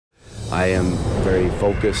I am very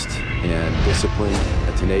focused and disciplined,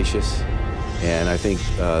 tenacious, and I think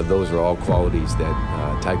those are all qualities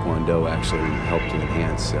that Taekwondo actually helped to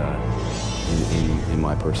enhance in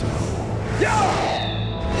my personality. Yeah!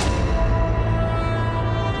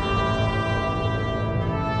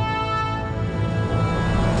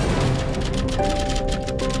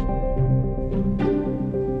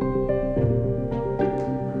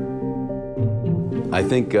 I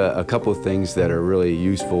think a couple of things that are really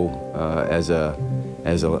useful as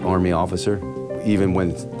an Army officer, even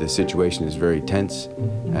when the situation is very tense,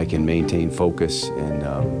 I can maintain focus,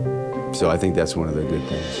 and so I think that's one of the good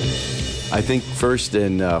things. I think first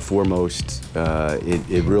and foremost,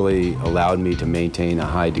 it really allowed me to maintain a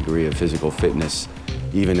high degree of physical fitness,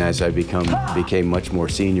 even as I became much more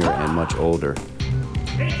senior and much older.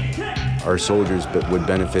 Our soldiers would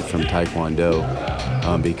benefit from Taekwondo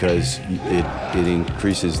because it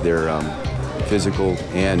increases their physical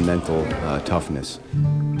and mental toughness.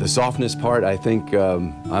 The softness part, I think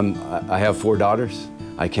I have 4 daughters.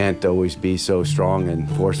 I can't always be so strong and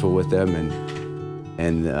forceful with them,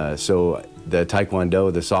 and so the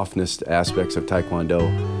Taekwondo, the softness aspects of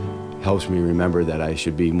Taekwondo helps me remember that I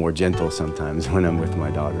should be more gentle sometimes when I'm with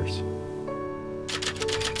my daughters.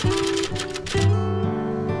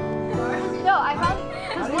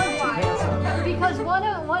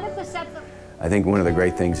 I think one of the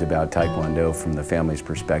great things about Taekwondo from the family's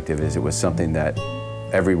perspective is it was something that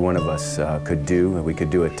every one of us could do, and we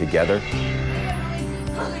could do it together.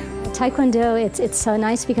 Taekwondo, it's so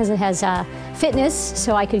nice because it has fitness,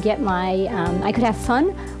 so I could get I could have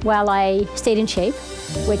fun while I stayed in shape,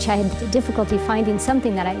 which I had difficulty finding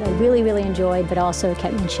something that I really, really enjoyed, but also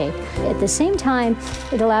kept me in shape. At the same time,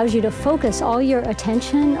 it allows you to focus all your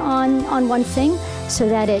attention on one thing so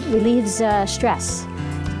that it relieves stress.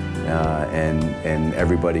 And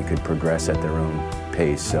everybody could progress at their own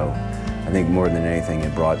pace. So I think more than anything,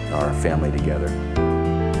 it brought our family together.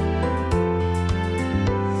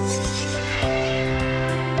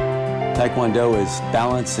 Taekwondo is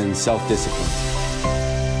balance and self-discipline.